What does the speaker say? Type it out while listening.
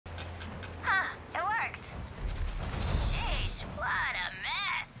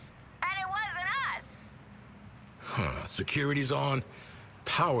Security's on,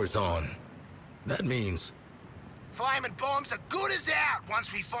 power's on. That means... Flaming bombs are good as out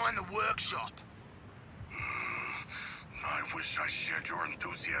once we find the workshop. I wish I shared your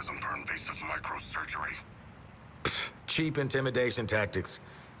enthusiasm for invasive microsurgery. Cheap intimidation tactics.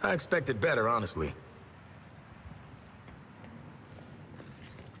 I expected better, honestly.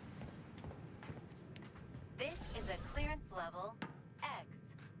 This is a clearance level X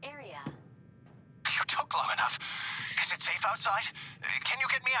area. You took long enough. Is it safe outside? Can you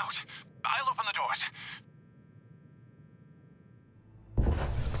get me out? I'll open the doors.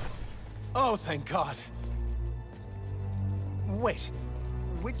 Oh, thank God. Wait,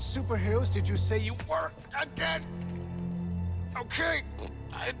 which superheroes did you say you were again? Okay,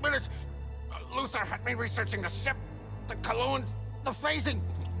 I admit it. Luthor had me researching the ship, the colognes, the phasing,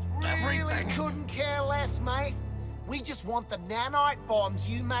 everything. Really couldn't care less, mate. We just want the nanite bombs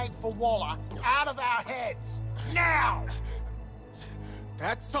you made for Waller out of our heads. Now!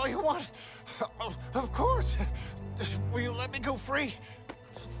 That's all you want? Of course. Will you let me go free?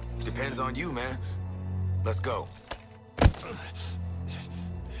 Depends on you, man. Let's go.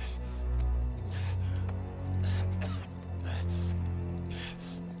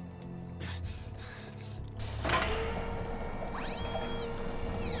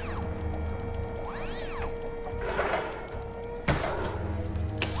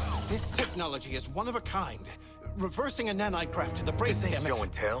 This technology is one of a kind. Reversing a nanite craft to the brain This ain't damage. show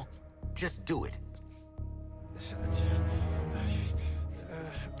and tell. Just do it.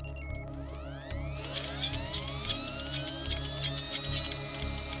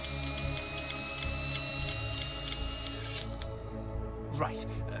 Right.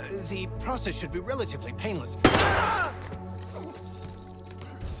 The process should be relatively painless.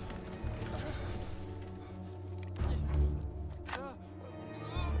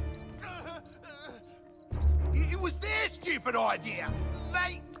 It was their stupid idea.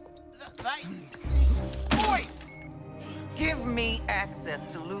 They... Oi! Give me access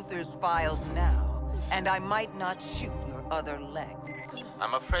to Luthor's files now, and I might not shoot your other leg.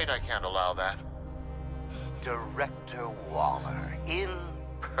 I'm afraid I can't allow that. Director Waller, in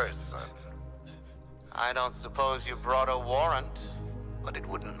person. I don't suppose you brought a warrant, but it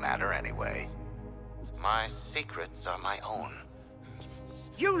wouldn't matter anyway. My secrets are my own.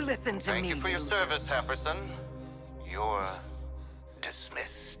 You listen to me. Thank you for your Luthor. service, Happerson. You're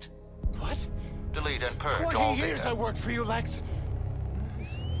dismissed. What? Delete and purge 20 all years data. I worked for you, Lex.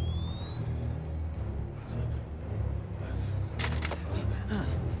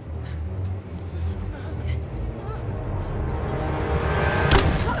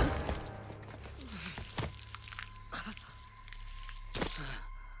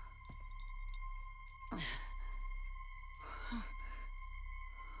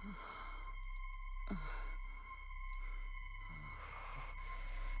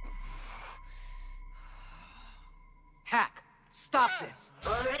 Hack, stop this.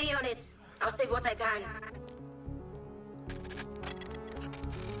 Already on it. I'll say what I can.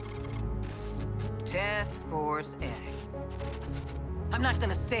 Death Force X. I'm not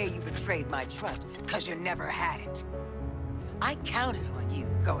gonna say you betrayed my trust, because you never had it. I counted on you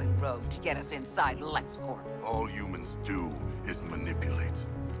going rogue to get us inside LexCorp. All humans do is manipulate.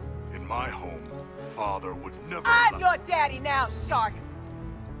 In my home, Father would never I'm allow- your daddy now, Shark.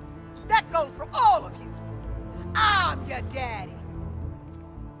 That goes for all of you. I'm your daddy.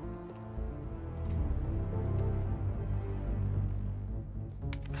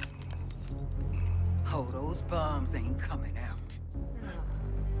 Oh, those bombs ain't coming out.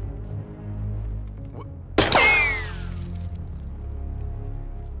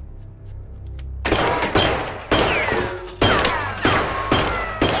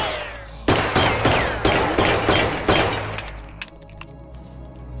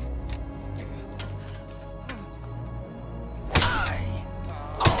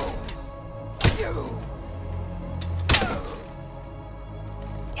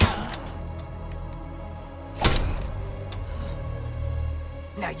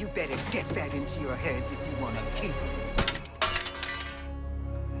 Now you better get that into your heads if you want to keep it.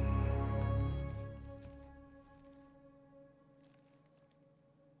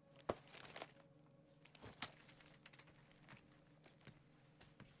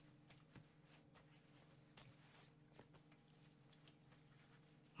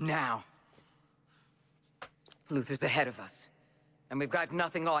 Now. Luthor's ahead of us, and we've got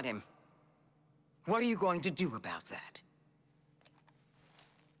nothing on him. What are you going to do about that?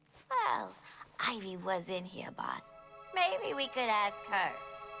 Well, Ivy was in here, boss. Maybe we could ask her.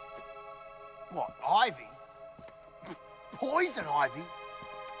 What, Ivy? Poison Ivy?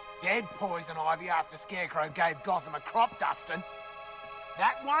 Dead poison ivy after Scarecrow gave Gotham a crop dusting.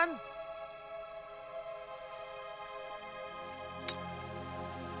 That one?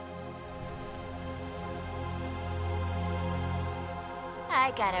 I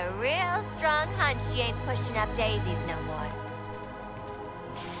got a real strong hunch she ain't pushing up daisies no more.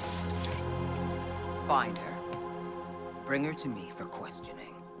 Find her. Bring her to me for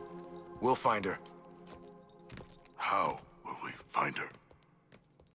questioning. We'll find her. How will we find her?